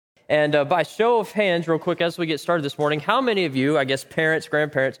And by show of hands, real quick, as we get started this morning, how many of you, I guess parents,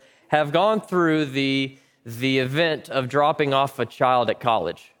 grandparents, have gone through the event of dropping off a child at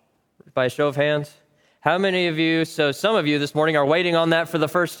college? By a show of hands? How many of you, so some of you this morning are waiting on that for the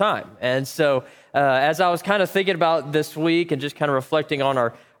first time. And so as I was kind of thinking about this week and just kind of reflecting on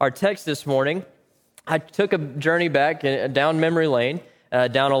our text this morning, I took a journey back down memory lane,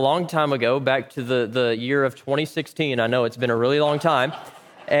 down a long time ago, back to the year of 2016. I know it's been a really long time.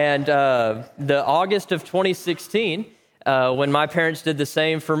 And the August of 2016, when my parents did the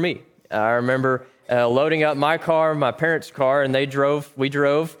same for me. I remember loading up my car, my parents' car, and we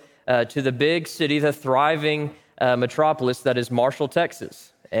drove to the big city, the thriving metropolis that is Marshall,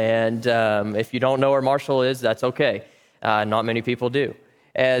 Texas. And if you don't know where Marshall is, that's okay. Not many people do.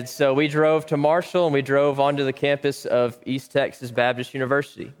 And so we drove to Marshall, and we drove onto the campus of East Texas Baptist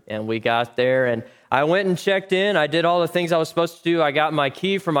University. And we got there, and I went and checked in. I did all the things I was supposed to do. I got my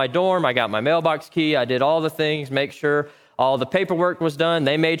key for my dorm. I got my mailbox key. I did all the things, make sure all the paperwork was done.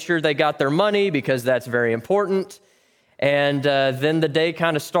 They made sure they got their money because that's very important. And then the day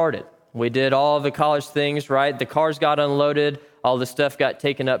kind of started. We did all the college things, right? The cars got unloaded. All the stuff got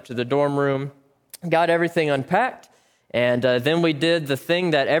taken up to the dorm room. Got everything unpacked. And then we did the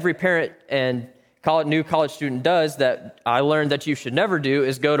thing that every parent and new college student does that I learned that you should never do,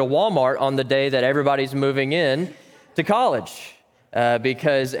 is go to Walmart on the day that everybody's moving in to college,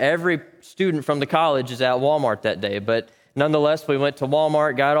 because every student from the college is at Walmart that day. But nonetheless, we went to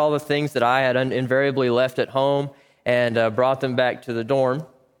Walmart, got all the things that I had invariably left at home, and brought them back to the dorm.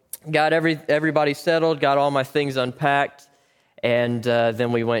 Got everybody settled, got all my things unpacked, and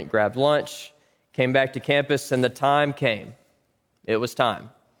then we went and grabbed lunch, came back to campus, and the time came. It was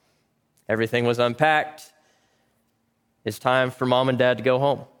time. Everything was unpacked. It's time for mom and dad to go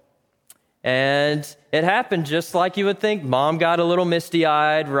home. And it happened just like you would think. Mom got a little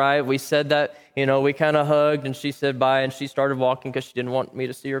misty-eyed, right? We said that, we kind of hugged, and she said bye, and she started walking because she didn't want me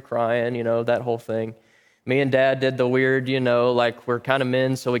to see her crying, that whole thing. Me and Dad did the weird, like we're kind of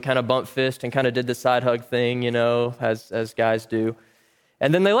men, so we kind of bumped fists and kind of did the side hug thing, as guys do.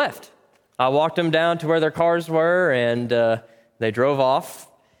 And then they left. I walked them down to where their cars were, and they drove off.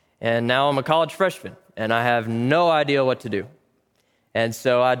 And now I'm a college freshman, and I have no idea what to do. And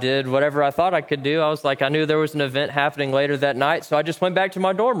so I did whatever I thought I could do. I knew there was an event happening later that night, so I just went back to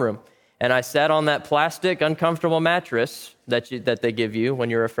my dorm room. And I sat on that plastic, uncomfortable mattress that they give you when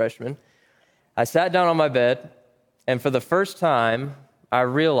you're a freshman. I sat down on my bed, and for the first time, I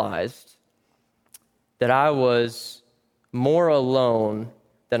realized that I was more alone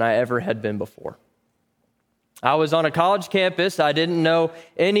than I ever had been before. I was on a college campus. I didn't know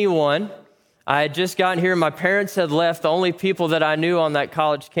anyone. I had just gotten here. My parents had left, the only people that I knew on that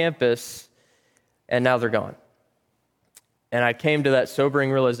college campus, and now they're gone. And I came to that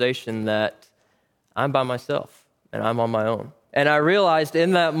sobering realization that I'm by myself, and I'm on my own. And I realized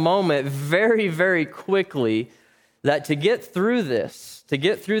in that moment very, very quickly that to get through this, to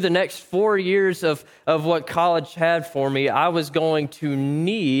get through the next 4 years of what college had for me, I was going to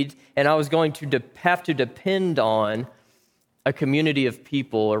need, and I was going to have to depend on a community of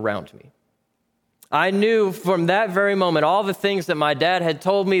people around me. I knew from that very moment all the things that my dad had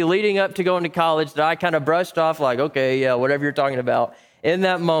told me leading up to going to college that I kind of brushed off like, okay, yeah, whatever you're talking about. In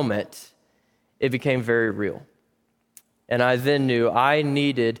that moment, it became very real. And I then knew I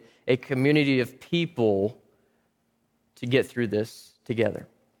needed a community of people to get through this together.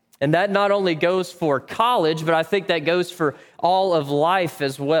 And that not only goes for college, but I think that goes for all of life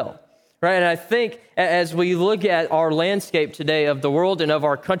as well. Right? And I think as we look at our landscape today of the world and of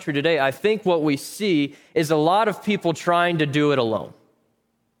our country today, I think what we see is a lot of people trying to do it alone.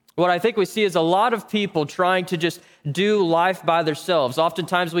 What I think we see is a lot of people trying to just do life by themselves.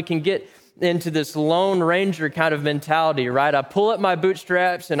 Oftentimes we can get into this Lone Ranger kind of mentality, right? I pull up my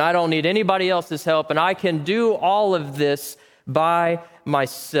bootstraps and I don't need anybody else's help, and I can do all of this by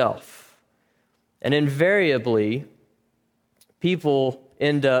myself. And invariably, people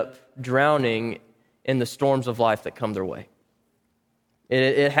end up drowning in the storms of life that come their way.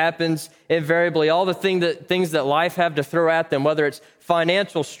 It happens invariably. All the things that life have to throw at them, whether it's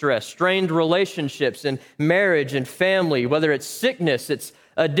financial stress, strained relationships and marriage and family, whether it's sickness, it's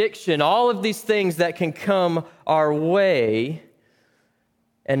addiction, all of these things that can come our way,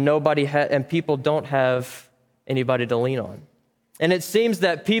 and people don't have anybody to lean on. And it seems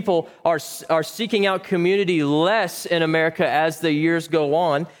that people are seeking out community less in America as the years go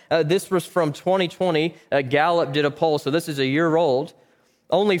on. This was from 2020. Gallup did a poll, so this is a year old.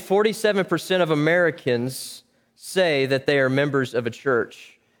 Only 47% of Americans say that they are members of a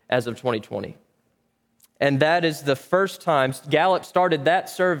church as of 2020. And that is the first time. Gallup started that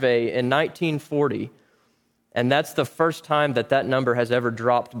survey in 1940, and that's the first time that number has ever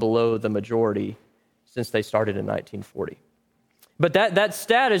dropped below the majority since they started in 1940. But that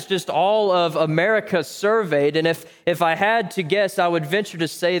stat is just all of America surveyed, and if I had to guess, I would venture to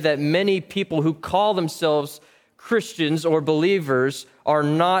say that many people who call themselves Christians or believers are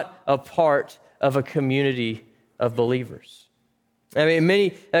not a part of a community of believers. I mean,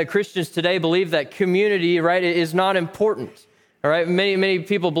 many Christians today believe that community, right, is not important. All right, many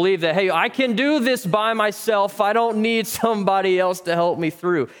people believe that, hey, I can do this by myself. I don't need somebody else to help me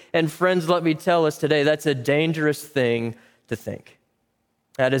through. And friends, let me tell us today, that's a dangerous thing to think.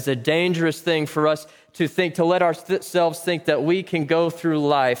 That is a dangerous thing for us to think, to let ourselves think that we can go through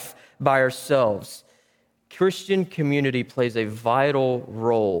life by ourselves. Christian community plays a vital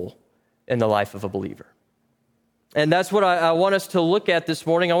role in the life of a believer. And that's what I want us to look at this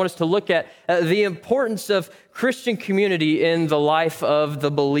morning. I want us to look at the importance of Christian community in the life of the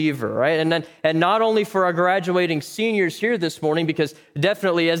believer, right? And not only for our graduating seniors here this morning, because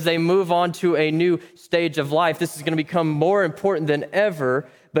definitely as they move on to a new stage of life, this is going to become more important than ever,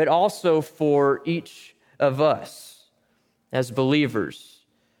 but also for each of us as believers.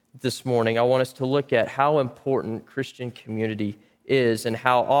 This morning, I want us to look at how important Christian community is and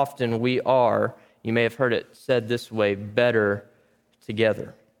how often we are, you may have heard it said this way, better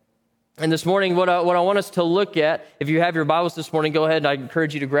together. And this morning, what I want us to look at, if you have your Bibles this morning, go ahead and I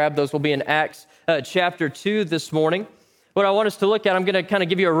encourage you to grab those. We'll be in Acts chapter 2 this morning. What I want us to look at, I'm going to kind of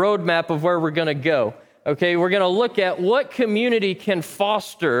give you a roadmap of where we're going to go. Okay, we're going to look at what community can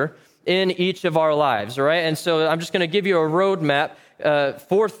foster in each of our lives, all right? And so I'm just going to give you a roadmap.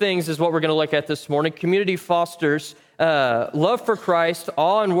 4 things is what we're going to look at this morning. Community fosters love for Christ,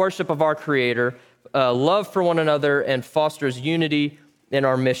 awe and worship of our Creator, love for one another, and fosters unity in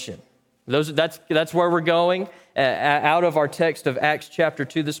our mission. That's where we're going. Out of our text of Acts chapter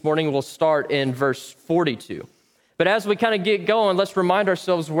 2 this morning, we'll start in verse 42. But as we kind of get going, let's remind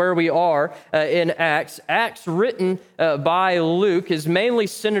ourselves where we are in Acts. Acts written by Luke is mainly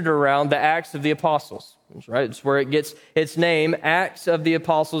centered around the Acts of the Apostles. Right? It's where it gets its name, Acts of the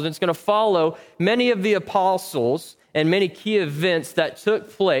Apostles. It's going to follow many of the apostles and many key events that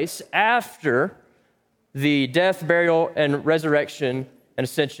took place after the death, burial, and resurrection and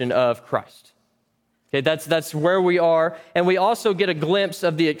ascension of Christ. Okay, that's where we are. And we also get a glimpse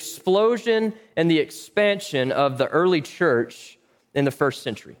of the explosion and the expansion of the early church in the first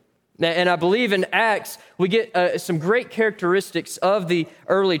century. And I believe in Acts, we get some great characteristics of the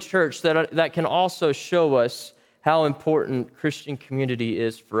early church that can also show us how important Christian community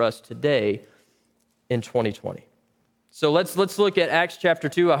is for us today in 2020. So let's look at Acts chapter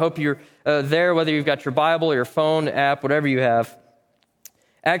 2. I hope you're there, whether you've got your Bible or your phone app, whatever you have.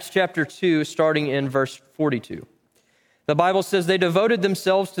 Acts chapter 2, starting in verse 42. The Bible says, they devoted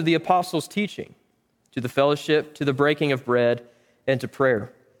themselves to the apostles' teaching, to the fellowship, to the breaking of bread, and to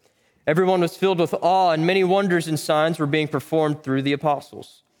prayer. Everyone was filled with awe, and many wonders and signs were being performed through the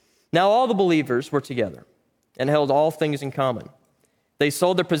apostles. Now all the believers were together and held all things in common. They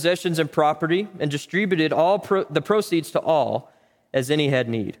sold their possessions and property and distributed all the proceeds to all as any had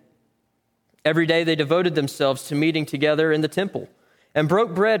need. Every day they devoted themselves to meeting together in the temple and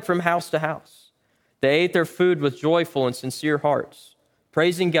broke bread from house to house. They ate their food with joyful and sincere hearts,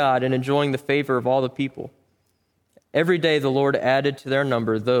 praising God and enjoying the favor of all the people. Every day the Lord added to their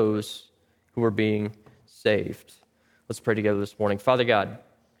number those who were being saved. Let's pray together this morning. Father God,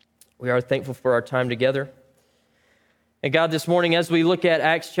 we are thankful for our time together. And God, this morning as we look at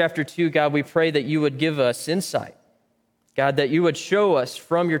Acts chapter 2, God, we pray that you would give us insight. God, that you would show us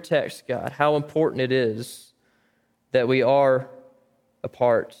from your text, God, how important it is that we are a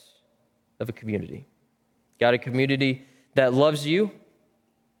part of a community. God, a community that loves you,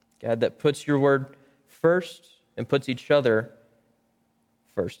 God, that puts your word first and puts each other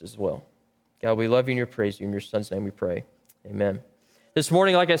first as well. God, we love you and we praise you. In your son's name we pray. Amen. This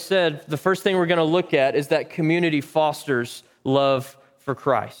morning, like I said, the first thing we're going to look at is that community fosters love for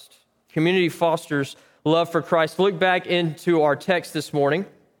Christ. Community fosters love for Christ. Look back into our text this morning.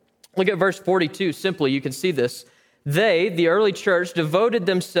 Look at verse 42. Simply, you can see this. They, the early church, devoted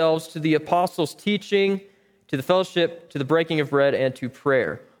themselves to the apostles' teaching, to the fellowship, to the breaking of bread, and to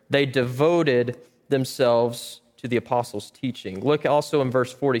prayer. They devoted themselves to the apostles' teaching. Look also in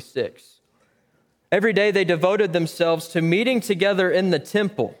verse 46. Every day they devoted themselves to meeting together in the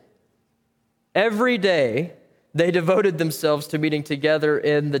temple. Every day they devoted themselves to meeting together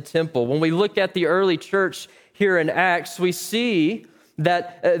in the temple. When we look at the early church here in Acts, we see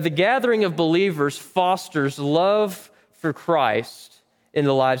that the gathering of believers fosters love for Christ in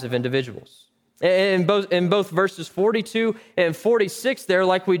the lives of individuals. In both verses 42 and 46 there,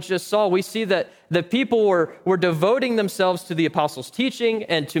 like we just saw, we see that the people were devoting themselves to the apostles' teaching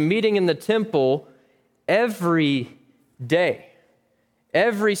and to meeting in the temple every day.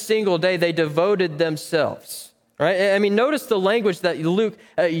 Every single day they devoted themselves. Right? I mean, notice the language that Luke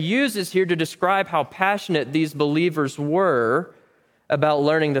uses here to describe how passionate these believers were about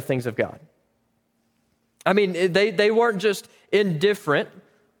learning the things of God. I mean, they weren't just indifferent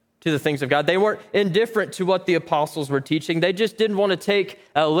to the things of God. They weren't indifferent to what the apostles were teaching. They just didn't want to take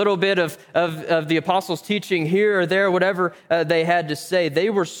a little bit of the apostles' teaching here or there, whatever they had to say. They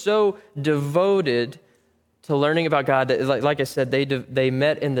were so devoted to learning about God that, like I said, they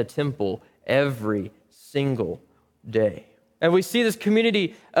met in the temple every single day. And we see this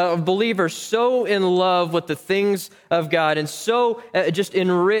community of believers so in love with the things of God and so just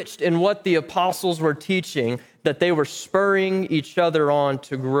enriched in what the apostles were teaching that they were spurring each other on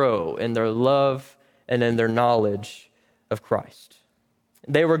to grow in their love and in their knowledge of Christ.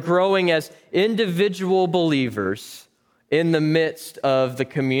 They were growing as individual believers in the midst of the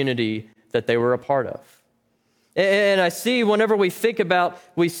community that they were a part of. And I see whenever we see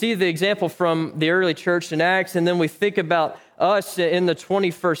the example from the early church in Acts, and then we think about us in the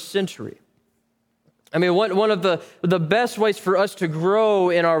 21st century. I mean, one of the best ways for us to grow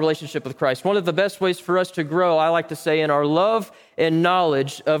in our relationship with Christ, one of the best ways for us to grow, I like to say, in our love and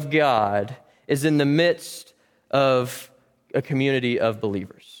knowledge of God is in the midst of a community of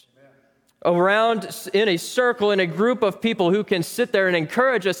believers. Around in a circle, in a group of people who can sit there and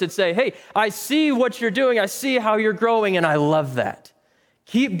encourage us and say, hey, I see what you're doing. I see how you're growing, and I love that.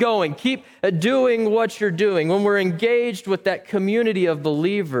 Keep going. Keep doing what you're doing. When we're engaged with that community of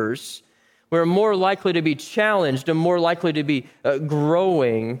believers, we're more likely to be challenged and more likely to be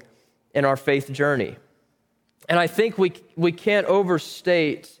growing in our faith journey. And I think we can't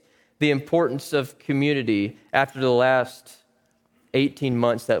overstate the importance of community after the last 18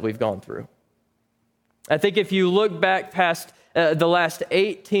 months that we've gone through. I think if you look back past the last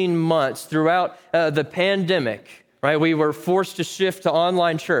 18 months throughout the pandemic, right, we were forced to shift to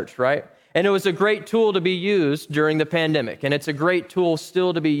online church, right? And it was a great tool to be used during the pandemic, and it's a great tool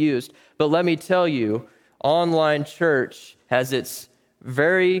still to be used. But let me tell you, online church has its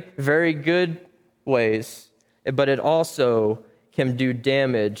very, very good ways, but it also can do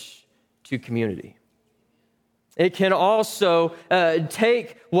damage to community. It can also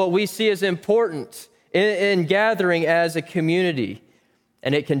take what we see as important in gathering as a community,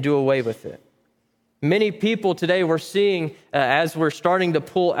 and it can do away with it. Many people today we're seeing, as we're starting to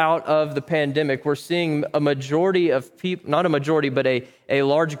pull out of the pandemic, we're seeing a majority of people, not a majority, but a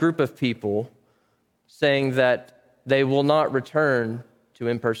large group of people saying that they will not return to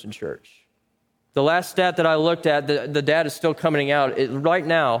in-person church. The last stat that I looked at, the data is still coming out. Right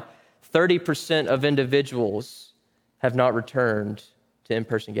now, 30% of individuals have not returned to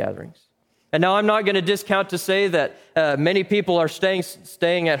in-person gatherings. And now I'm not going to discount to say that many people are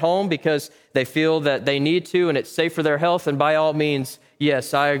staying at home because they feel that they need to and it's safe for their health. And by all means,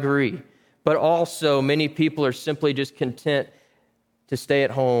 yes, I agree. But also many people are simply just content to stay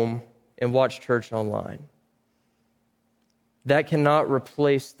at home and watch church online. That cannot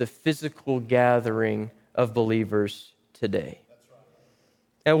replace the physical gathering of believers today.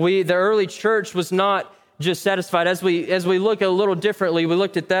 And the early church was not just satisfied. As we look a little differently, we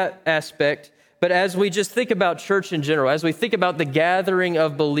looked at that aspect, but as we just think about church in general, as we think about the gathering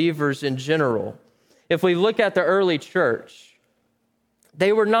of believers in general, if we look at the early church,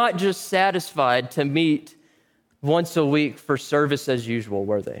 they were not just satisfied to meet once a week for service as usual,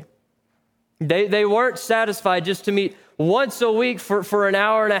 were they? They weren't satisfied just to meet once a week for an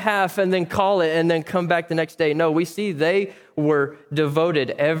hour and a half and then call it and then come back the next day. No, we see they were devoted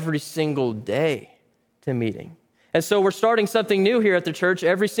every single day to meeting. And so we're starting something new here at the church.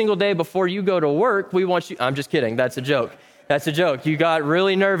 Every single day before you go to work, we want you... I'm just kidding. That's a joke. That's a joke. You got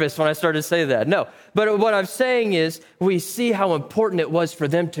really nervous when I started to say that. No, but what I'm saying is we see how important it was for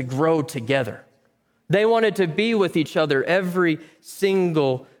them to grow together. They wanted to be with each other every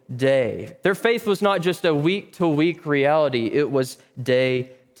single day. Their faith was not just a week-to-week reality. It was day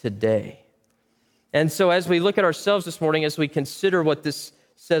to day. And so as we look at ourselves this morning, as we consider what this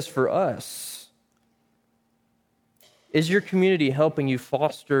says for us, is your community helping you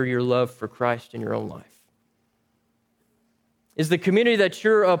foster your love for Christ in your own life? Is the community that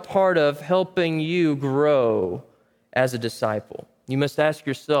you're a part of helping you grow as a disciple? You must ask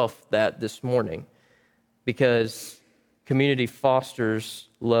yourself that this morning, because community fosters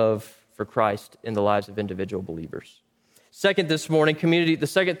love for Christ in the lives of individual believers. Second, this morning, the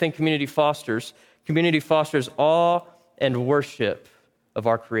second thing community fosters awe and worship of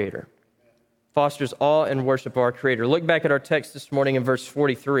our Creator. fosters awe and worship of our Creator. Look back at our text this morning in verse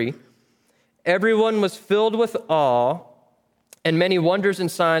 43. Everyone was filled with awe, and many wonders and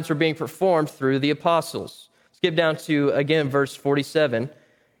signs were being performed through the apostles. Skip down to, again, verse 47,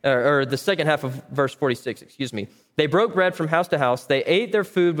 or the second half of verse 46, They broke bread from house to house. They ate their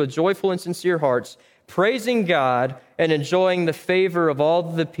food with joyful and sincere hearts, praising God and enjoying the favor of all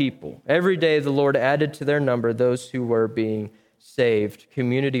the people. Every day the Lord added to their number those who were being saved.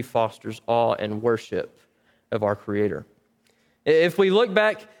 Community fosters awe and worship of our Creator. If we look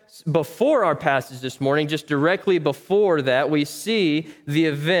back before our passage this morning, just directly before that, we see the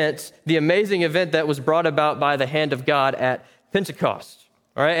event, the amazing event that was brought about by the hand of God at Pentecost.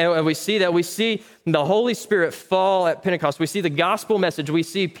 All right, and we see the Holy Spirit fall at Pentecost. We see the gospel message. We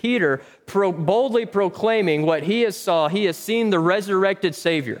see Peter boldly proclaiming what he has saw. He has seen the resurrected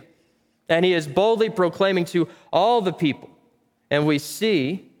Savior, and he is boldly proclaiming to all the people. And we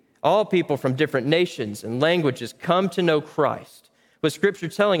see all people from different nations and languages come to know Christ. With Scripture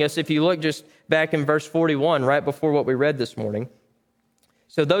telling us, if you look just back in verse 41, right before what we read this morning,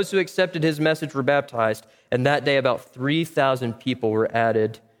 so those who accepted his message were baptized, and that day about 3,000 people were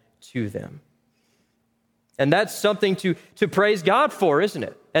added to them. And that's something to praise God for, isn't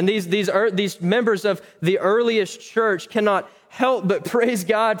it? And these members of the earliest church cannot help but praise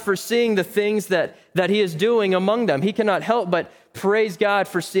God for seeing the things that he is doing among them. He cannot help but praise God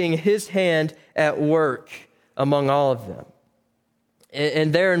for seeing his hand at work among all of them.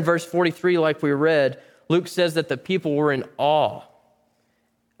 And there in verse 43, like we read, Luke says that the people were in awe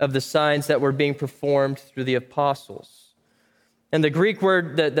of the signs that were being performed through the apostles. And the Greek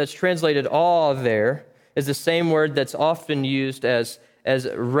word that's translated awe there is the same word that's often used as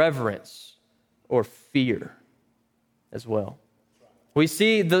reverence or fear as well. We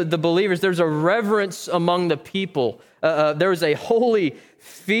see the believers, there's a reverence among the people. There's a holy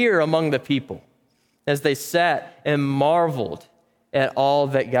fear among the people as they sat and marveled at all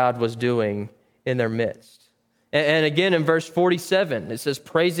that God was doing in their midst. And again, in verse 47, it says,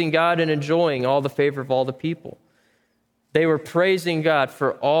 praising God and enjoying all the favor of all the people. They were praising God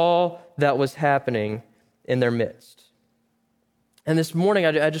for all that was happening in their midst. And this morning,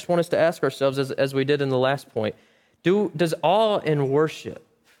 I just want us to ask ourselves, as we did in the last point, does awe and worship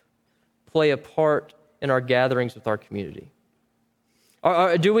play a part in our gatherings with our community?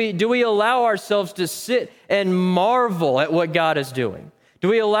 Do we allow ourselves to sit and marvel at what God is doing? Do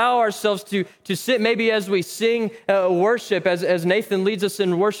we allow ourselves to sit maybe as we sing worship, as Nathan leads us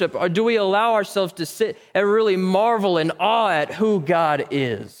in worship, or do we allow ourselves to sit and really marvel in awe at who God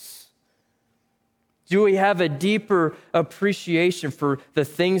is? Do we have a deeper appreciation for the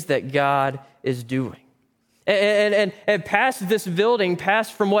things that God is doing? And past this building,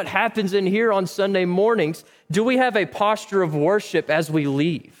 past from what happens in here on Sunday mornings, do we have a posture of worship as we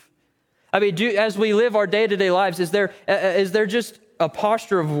leave? I mean, as we live our day-to-day lives, is there just a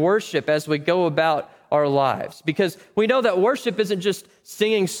posture of worship as we go about our lives? Because we know that worship isn't just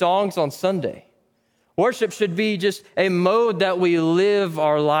singing songs on Sunday. Worship should be just a mode that we live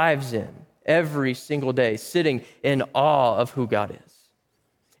our lives in every single day, sitting in awe of who God is.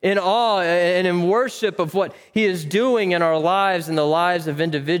 In awe and in worship of what he is doing in our lives and the lives of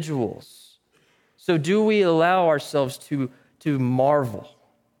individuals. So do we allow ourselves to marvel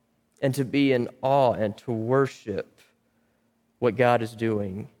and to be in awe and to worship what God is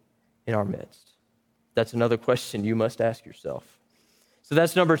doing in our midst? That's another question you must ask yourself. So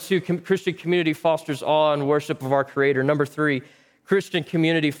that's number 2, Christian community fosters awe and worship of our Creator. Number 3, Christian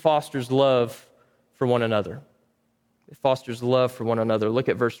community fosters love for one another. It fosters love for one another. Look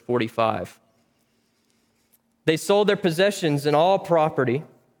at verse 45. They sold their possessions and all property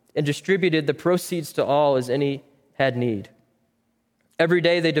and distributed the proceeds to all as any had need. Every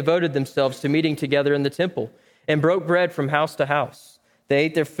day they devoted themselves to meeting together in the temple and broke bread from house to house. They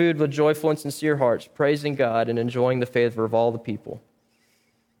ate their food with joyful and sincere hearts, praising God and enjoying the favor of all the people.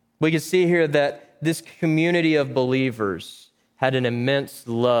 We can see here that this community of believers had an immense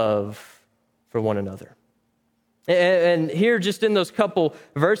love for one another. And here, just in those couple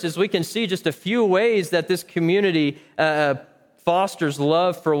verses, we can see just a few ways that this community fosters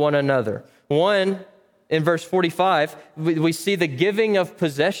love for one another. One, in verse 45, we see the giving of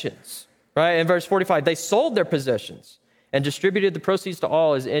possessions. Right? In verse 45, they sold their possessions and distributed the proceeds to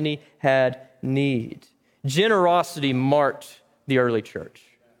all as any had need. Generosity marked the early church.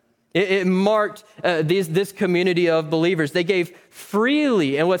 It marked this community of believers. They gave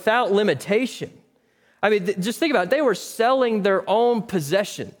freely and without limitation. I mean, just think about it. They were selling their own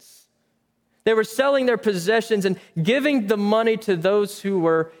possessions. They were selling their possessions and giving the money to those who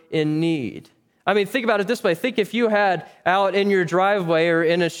were in need. I mean, think about it this way. Think if you had out in your driveway or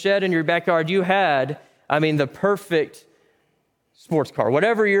in a shed in your backyard, you had, the perfect sports car.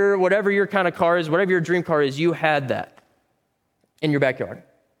 Whatever your kind of car is, whatever your dream car is, you had that in your backyard.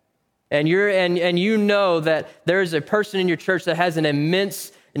 And you know that there is a person in your church that has an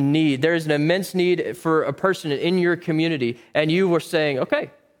immense need. There is an immense need for a person in your community. And you were saying,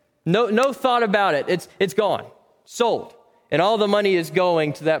 okay, no thought about it. It's gone, sold. And all the money is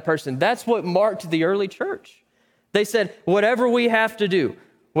going to that person. That's what marked the early church. They said, whatever we have to do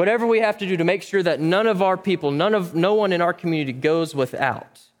to make sure that none of our people, no one in our community goes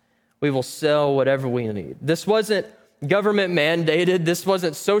without, we will sell whatever we need. This wasn't government mandated. This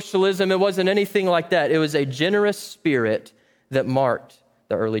wasn't socialism. It wasn't anything like that. It was a generous spirit that marked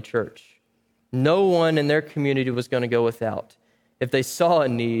the early church. No one in their community was going to go without. If they saw a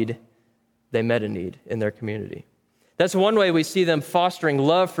need, they met a need in their community. That's one way we see them fostering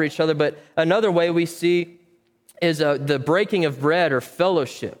love for each other, but another way we see is the breaking of bread or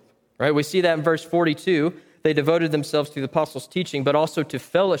fellowship, right? We see that in verse 42. They devoted themselves to the apostles' teaching, but also to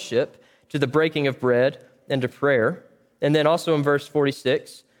fellowship, to the breaking of bread, and to prayer. And then also in verse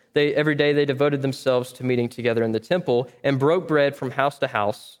 46, every day they devoted themselves to meeting together in the temple and broke bread from house to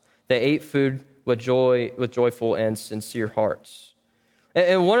house. They ate food with joyful and sincere hearts.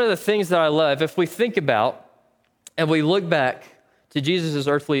 And one of the things that I love, if we think about and we look back to Jesus'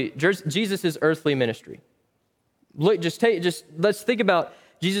 earthly ministry. Let's think about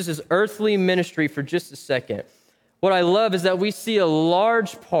Jesus' earthly ministry for just a second. What I love is that we see a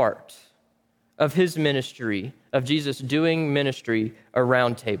large part of his ministry, of Jesus doing ministry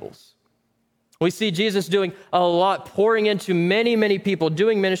around tables. We see Jesus doing a lot, pouring into many, many people,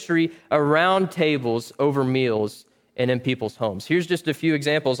 doing ministry around tables over meals and in people's homes. Here's just a few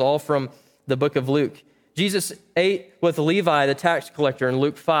examples, all from the book of Luke. Jesus ate with Levi, the tax collector, in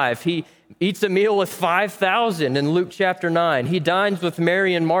Luke 5. He eats a meal with 5,000 in Luke chapter 9. He dines with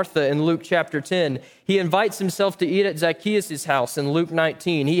Mary and Martha in Luke chapter 10. He invites himself to eat at Zacchaeus' house in Luke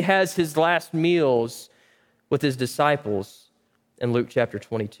 19. He has his last meals with his disciples in Luke chapter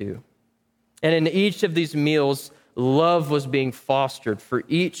 22. And in each of these meals, love was being fostered for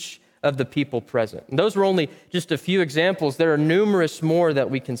each of the people present. And those were only just a few examples. There are numerous more that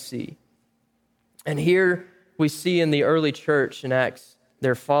we can see. And here we see in the early church in Acts,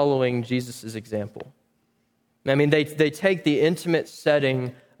 they're following Jesus' example. They take the intimate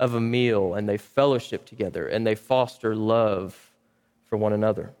setting of a meal and they fellowship together and they foster love for one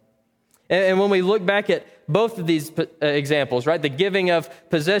another. And when we look back at both of these examples, right, the giving of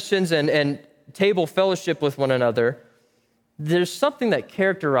possessions and table fellowship with one another, there's something that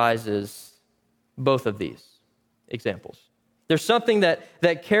characterizes both of these examples. There's something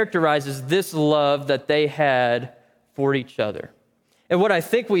that characterizes this love that they had for each other. And what I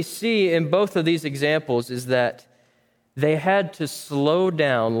think we see in both of these examples is that they had to slow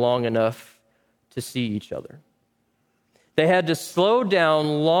down long enough to see each other. They had to slow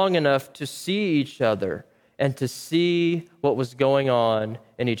down long enough to see each other and to see what was going on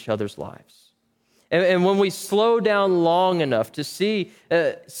in each other's lives. And when we slow down long enough to see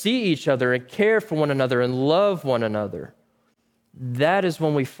each other and care for one another and love one another, that is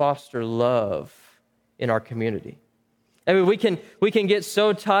when we foster love in our community. We can get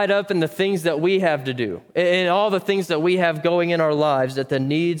so tied up in the things that we have to do, in all the things that we have going in our lives, that the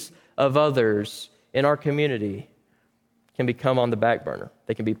needs of others in our community can become on the back burner.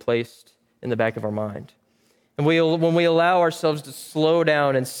 They can be placed in the back of our mind. And when we allow ourselves to slow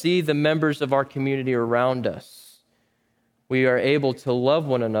down and see the members of our community around us, we are able to love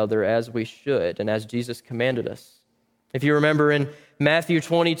one another as we should and as Jesus commanded us. If you remember in Matthew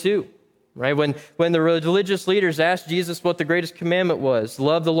 22, right, when the religious leaders asked Jesus what the greatest commandment was,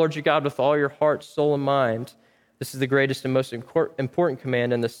 love the Lord your God with all your heart, soul, and mind. This is the greatest and most important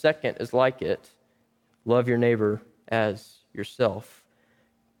command, and the second is like it. Love your neighbor as yourself.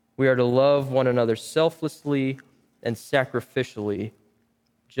 We are to love one another selflessly and sacrificially,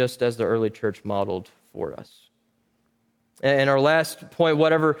 just as the early church modeled for us. And our last point,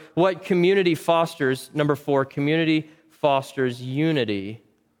 what community fosters, number 4, community fosters unity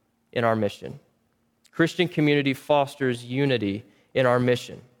in our mission. Christian community fosters unity in our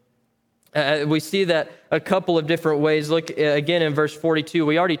mission. We see that a couple of different ways. Look again in verse 42.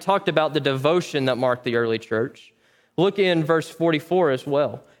 We already talked about the devotion that marked the early church. Look in verse 44 as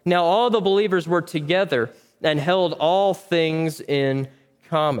well. Now all the believers were together and held all things in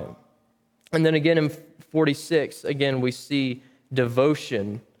common. And then again in 46, again we see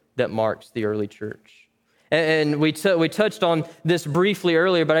devotion that marks the early church. And we touched on this briefly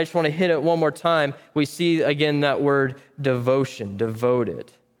earlier, but I just want to hit it one more time. We see again that word devotion,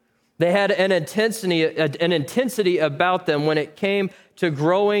 devoted. They had an intensity about them when it came to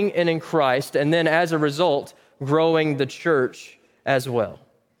growing in Christ, and then as a result, growing the church as well.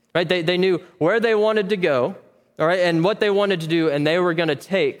 Right? They knew where they wanted to go, all right, and what they wanted to do, and they were going to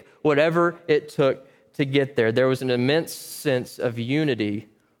take whatever it took to get there. There was an immense sense of unity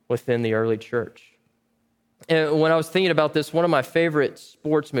within the early church. And when I was thinking about this, one of my favorite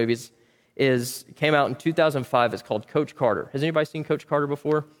sports movies came out in 2005. It's called Coach Carter. Has anybody seen Coach Carter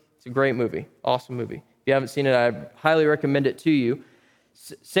before? It's a great movie, awesome movie. If you haven't seen it, I highly recommend it to you.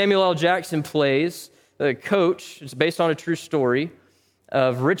 Samuel L. Jackson plays the coach. It's based on a true story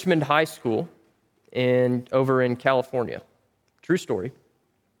of Richmond High School over in California. True story.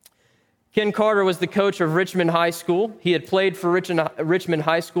 Ken Carter was the coach of Richmond High School. He had played for Richmond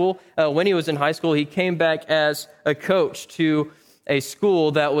High School. When he was in high school, he came back as a coach to a school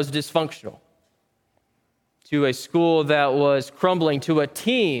that was dysfunctional, to a school that was crumbling, to a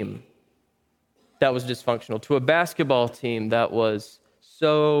team that was dysfunctional, to a basketball team that was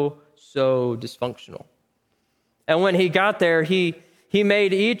so dysfunctional. And when he got there, he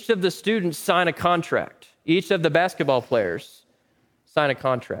made each of the students sign a contract, each of the basketball players sign a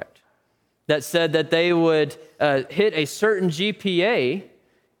contract that said that they would hit a certain GPA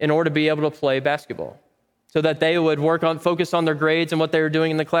in order to be able to play basketball, so that they would focus on their grades and what they were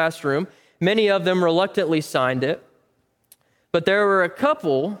doing in the classroom. Many of them reluctantly signed it, but there were a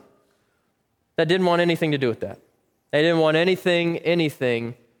couple that didn't want anything to do with that. They didn't want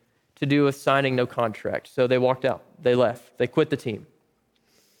anything to do with signing no contract, so they walked out. They left. They quit the team.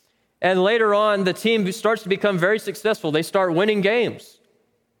 And later on, the team starts to become very successful. They start winning games.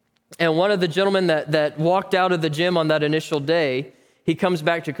 And one of the gentlemen that walked out of the gym on that initial day, he comes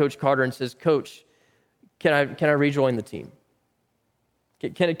back to Coach Carter and says, "Coach, can I rejoin the team?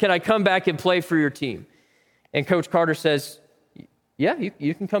 Can I come back and play for your team?" And Coach Carter says, "Yeah,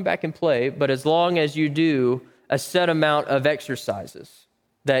 you can come back and play, but as long as you do a set amount of exercises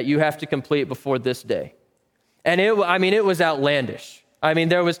that you have to complete before this day." And it was outlandish. I mean,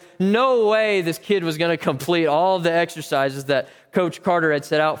 there was no way this kid was going to complete all the exercises that Coach Carter had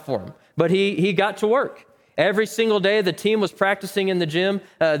set out for him. But he got to work. Every single day, the team was practicing in the gym.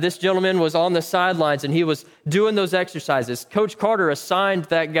 This gentleman was on the sidelines, and he was doing those exercises. Coach Carter assigned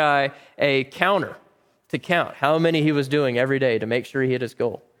that guy a counter to count how many he was doing every day to make sure he hit his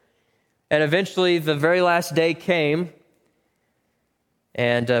goal. And eventually, the very last day came,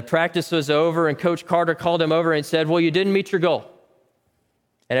 and practice was over, and Coach Carter called him over and said, "Well, you didn't meet your goal."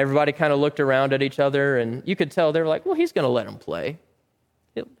 And everybody kind of looked around at each other, and you could tell they were like, "Well, he's going to let him play.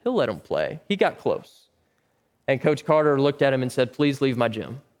 He'll let him play." He got close. And Coach Carter looked at him and said, "Please leave my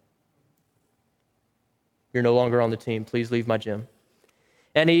gym. You're no longer on the team. Please leave my gym."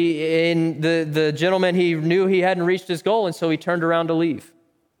 And the gentleman, he knew he hadn't reached his goal, and so he turned around to leave.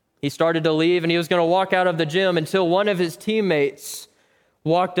 He started to leave, and he was going to walk out of the gym until one of his teammates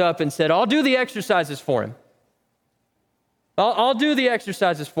walked up and said, "I'll do the exercises for him. I'll do the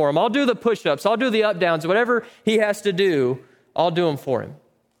exercises for him. I'll do the push-ups. I'll do the up-downs. Whatever he has to do, I'll do them for him."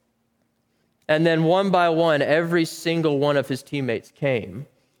 And then one by one, every single one of his teammates came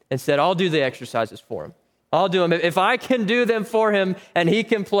and said, "I'll do the exercises for him. I'll do them. If I can do them for him and he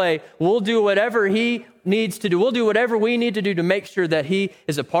can play, we'll do whatever he needs to do. We'll do whatever we need to do to make sure that he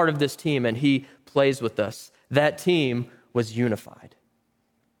is a part of this team and he plays with us." That team was unified.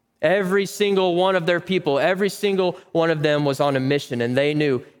 Every single one of their people, every single one of them was on a mission, and they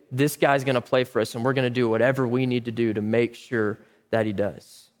knew this guy's going to play for us, and we're going to do whatever we need to do to make sure that he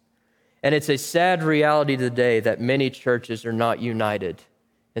does. And it's a sad reality today that many churches are not united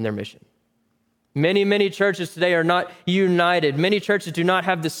in their mission. Many churches today are not united. Many churches do not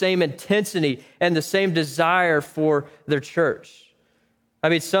have the same intensity and the same desire for their church. I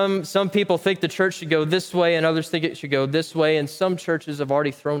mean, some people think the church should go this way, and others think it should go this way, and some churches have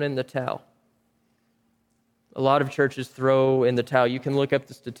already thrown in the towel. A lot of churches throw in the towel. You can look up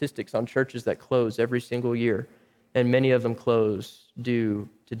the statistics on churches that close every single year, and many of them close due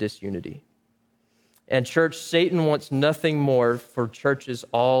to disunity. And church, Satan wants nothing more for churches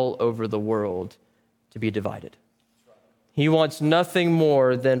all over the world to be divided. He wants nothing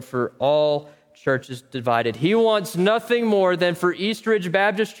more than for all churches divided. He wants nothing more than for East Ridge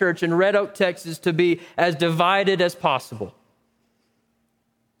Baptist Church in Red Oak, Texas to be as divided as possible.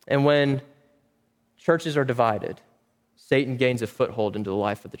 And when churches are divided, Satan gains a foothold into the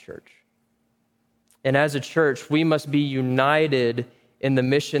life of the church. And as a church, we must be united in the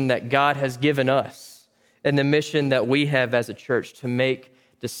mission that God has given us and the mission that we have as a church to make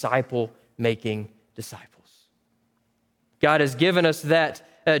disciple-making disciples. God has given us that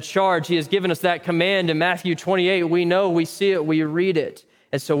charge. He has given us that command in Matthew 28. We know, we see it, we read it.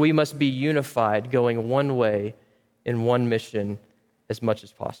 And so we must be unified, going one way in one mission as much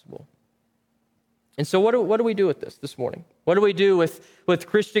as possible. And so what do we do with this morning? What do we do with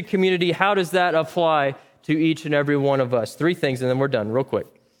Christian community? How does that apply to each and every one of us? 3 things, and then we're done real quick.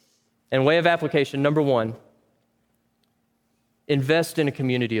 In way of application, number 1, invest in a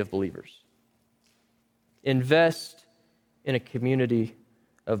community of believers. Invest in a community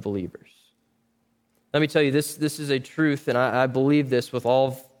of believers. Let me tell you, this is a truth, and I believe this with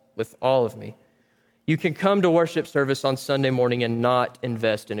all of me. You can come to worship service on Sunday morning and not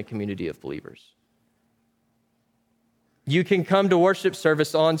invest in a community of believers. You can come to worship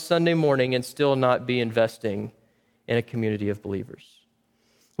service on Sunday morning and still not be investing in a community of believers.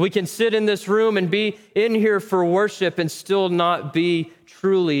 We can sit in this room and be in here for worship and still not be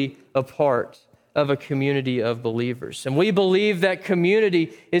truly a part of a community of believers. And we believe that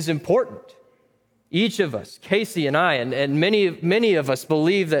community is important. Each of us, Casey and I, and many of us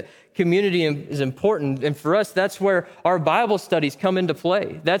believe that community is important. And for us, that's where our Bible studies come into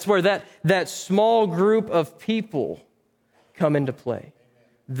play. That's where that small group of people come into play.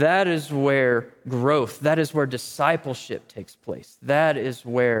 That is where growth, that is where discipleship takes place. That is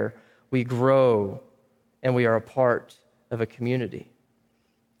where we grow and we are a part of a community.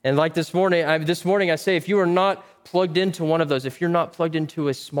 And like this morning I say, if you are not plugged into one of those, if you're not plugged into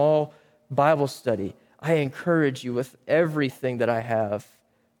a small Bible study, I encourage you with everything that I have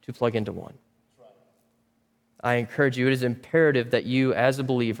to plug into one. I encourage you, it is imperative that you as a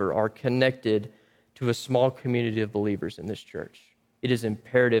believer are connected to a small community of believers in this church. It is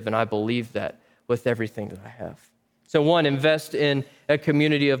imperative, and I believe that with everything that I have. So 1, invest in a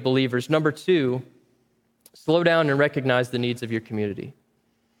community of believers. Number 2, slow down and recognize the needs of your community.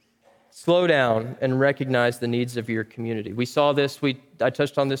 Slow down and recognize the needs of your community. We saw this, I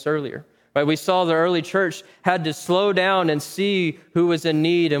touched on this earlier. Right? We saw the early church had to slow down and see who was in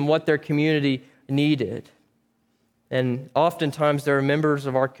need and what their community needed. And oftentimes there are members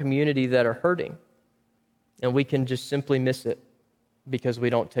of our community that are hurting, and we can just simply miss it because we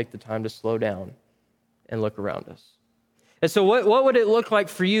don't take the time to slow down and look around us. And so what would it look like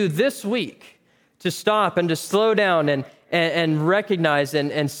for you this week to stop and to slow down and recognize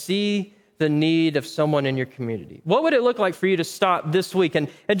and see the need of someone in your community? What would it look like for you to stop this week and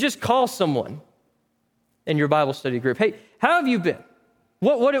just call someone in your Bible study group? Hey, how have you been?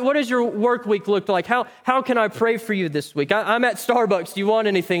 What does your work week look like? How can I pray for you this week? I'm at Starbucks. Do you want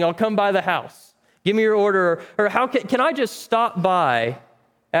anything? I'll come by the house. Give me your order. Or how can I just stop by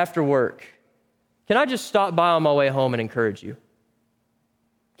after work? Can I just stop by on my way home and encourage you?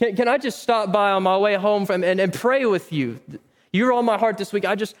 Can I just stop by on my way home and pray with you? You're on my heart this week.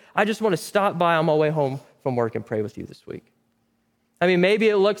 I just want to stop by on my way home from work and pray with you this week. I mean, maybe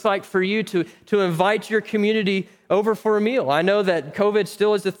it looks like for you to invite your community over for a meal. I know that COVID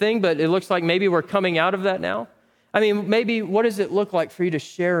still is a thing, but it looks like maybe we're coming out of that now. I mean, maybe what does it look like for you to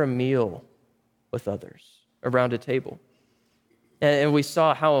share a meal with others around a table? And we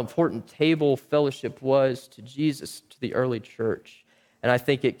saw how important table fellowship was to Jesus, to the early church. And I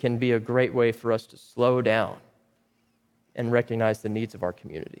think it can be a great way for us to slow down and recognize the needs of our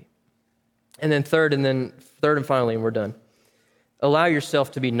community. And then third and finally, and we're done, allow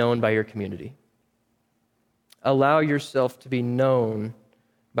yourself to be known by your community. Allow yourself to be known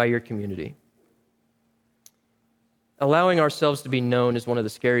by your community. Allowing ourselves to be known is one of the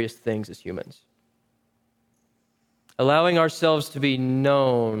scariest things as humans. Allowing ourselves to be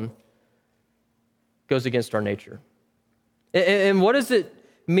known goes against our nature. And what does it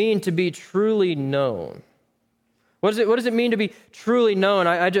mean to be truly known? What does it mean to be truly known?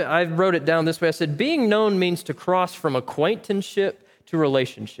 I wrote it down this way. I said, being known means to cross from acquaintanceship to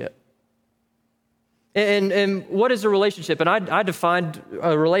relationship. And what is a relationship? And I defined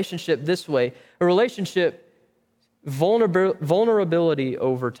a relationship this way. A relationship, vulnerability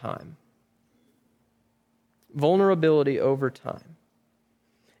over time. Vulnerability over time.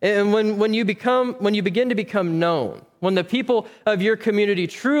 And when you begin to become known, when the people of your community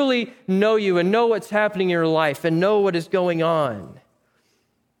truly know you and know what's happening in your life and know what is going on,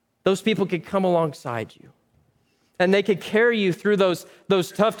 those people can come alongside you. And they can carry you through those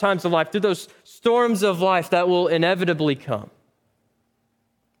tough times of life, through those storms of life that will inevitably come.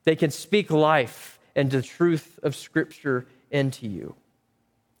 They can speak life and the truth of Scripture into you.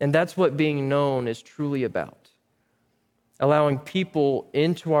 And that's what being known is truly about. Allowing people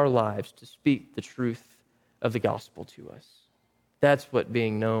into our lives to speak the truth of the gospel to us. That's what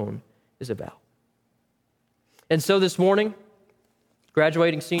being known is about. And so this morning,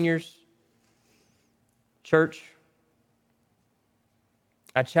 graduating seniors, church,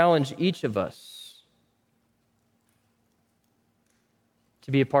 I challenge each of us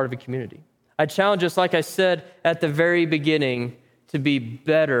to be a part of a community. I challenge us, like I said at the very beginning, to be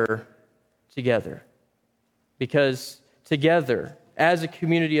better together. Because together, as a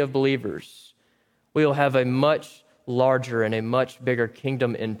community of believers, we will have a much larger and a much bigger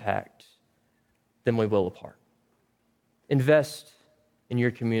kingdom impact than we will apart. Invest in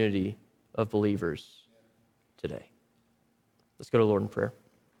your community of believers today. Let's go to the Lord in prayer.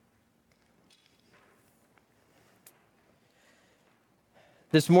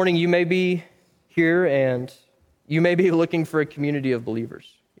 This morning, you may be here and you may be looking for a community of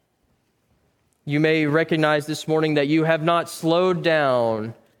believers. You may recognize this morning that you have not slowed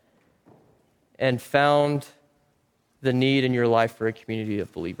down and found the need in your life for a community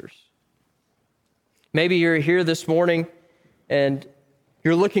of believers. Maybe you're here this morning and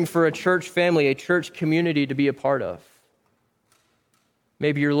you're looking for a church family, a church community to be a part of.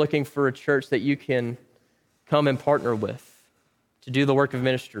 Maybe you're looking for a church that you can come and partner with to do the work of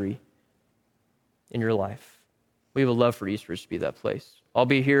ministry in your life. We would love for Eastridge to be that place. I'll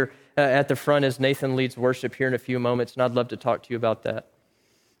be here at the front as Nathan leads worship here in a few moments, and I'd love to talk to you about that.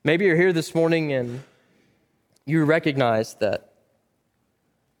 Maybe you're here this morning and you recognize that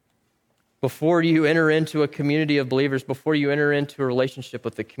before you enter into a community of believers, before you enter into a relationship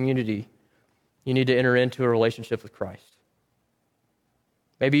with the community, you need to enter into a relationship with Christ.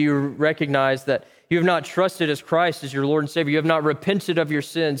 Maybe you recognize that you have not trusted as Christ as your Lord and Savior. You have not repented of your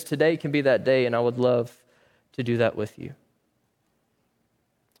sins. Today can be that day, and I would love to do that with you.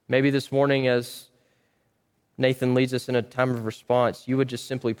 Maybe this morning, as Nathan leads us in a time of response, you would just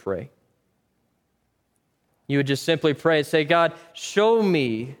simply pray. You would just simply pray and say, God, show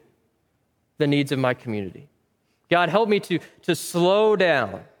me the needs of my community. God, help me to slow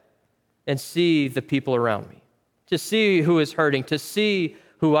down and see the people around me, to see who is hurting, to see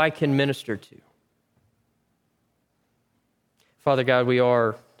who I can minister to. Father God, we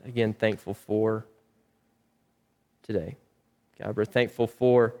are, again, thankful for today. God, we're thankful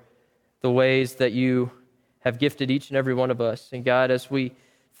for the ways that you have gifted each and every one of us. And God, as we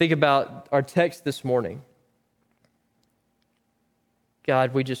think about our text this morning,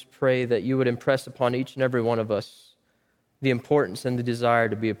 God, we just pray that you would impress upon each and every one of us the importance and the desire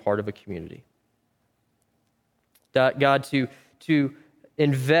to be a part of a community. God, to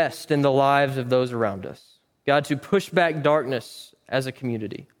invest in the lives of those around us. God, to push back darkness as a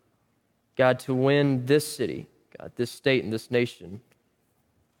community. God, to win this city, God, this state and this nation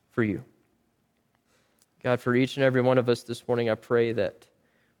for you. God, for each and every one of us this morning, I pray that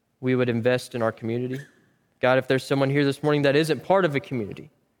we would invest in our community. God, if there's someone here this morning that isn't part of a community,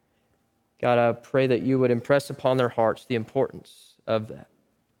 God, I pray that you would impress upon their hearts the importance of that.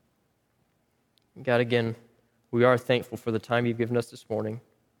 God, again, we are thankful for the time you've given us this morning.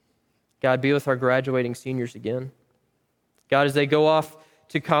 God, be with our graduating seniors again. God, as they go off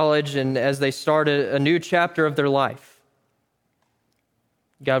to college and as they start a new chapter of their life,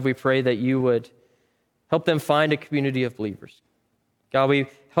 God, we pray that you would help them find a community of believers. God,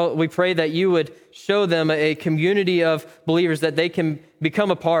 we pray that you would show them a community of believers that they can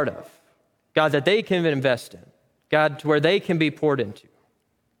become a part of. God, that they can invest in. God, to where they can be poured into.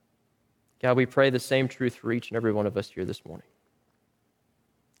 God, we pray the same truth for each and every one of us here this morning.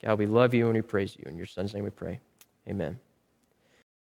 God, we love you and we praise you. In your Son's name we pray. Amen.